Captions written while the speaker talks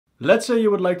Let's say you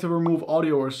would like to remove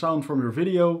audio or sound from your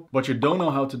video, but you don't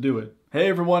know how to do it. Hey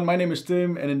everyone, my name is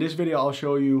Tim, and in this video I'll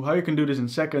show you how you can do this in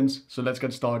seconds, so let's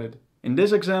get started. In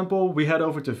this example, we head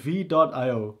over to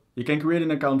Veed.io. You can create an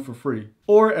account for free.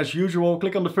 Or as usual,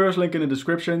 click on the first link in the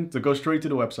description to go straight to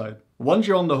the website. Once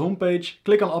you're on the homepage,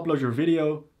 click on upload your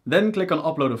video, then click on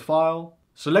upload a file,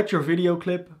 select your video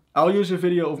clip. I'll use a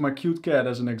video of my cute cat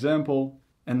as an example,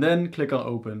 and then click on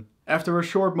open. After a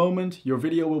short moment, your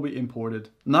video will be imported.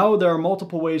 Now there are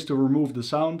multiple ways to remove the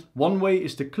sound. One way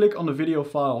is to click on the video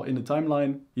file in the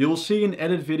timeline. You will see an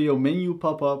edit video menu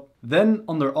pop up. Then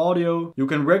under audio, you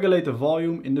can regulate the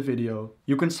volume in the video.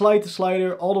 You can slide the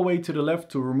slider all the way to the left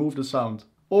to remove the sound.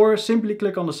 Or simply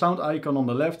click on the sound icon on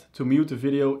the left to mute the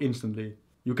video instantly.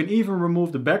 You can even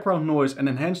remove the background noise and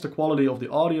enhance the quality of the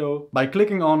audio by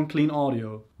clicking on Clean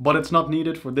Audio. But it's not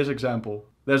needed for this example.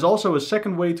 There's also a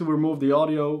second way to remove the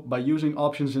audio by using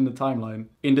options in the timeline.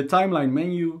 In the timeline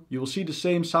menu, you will see the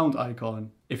same sound icon.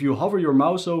 If you hover your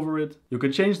mouse over it, you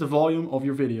can change the volume of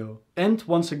your video. And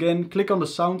once again, click on the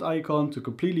sound icon to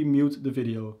completely mute the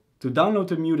video. To download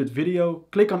the muted video,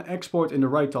 click on Export in the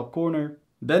right top corner.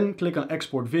 Then click on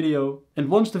Export Video, and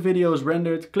once the video is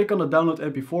rendered, click on the Download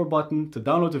MP4 button to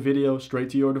download the video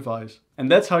straight to your device.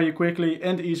 And that's how you quickly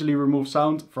and easily remove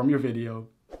sound from your video.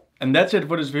 And that's it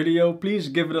for this video. Please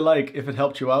give it a like if it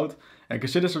helped you out, and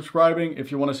consider subscribing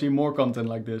if you want to see more content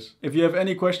like this. If you have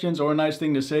any questions or a nice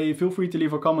thing to say, feel free to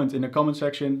leave a comment in the comment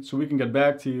section so we can get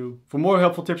back to you. For more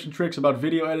helpful tips and tricks about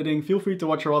video editing, feel free to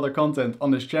watch our other content on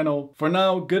this channel. For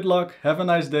now, good luck, have a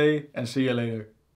nice day, and see you later.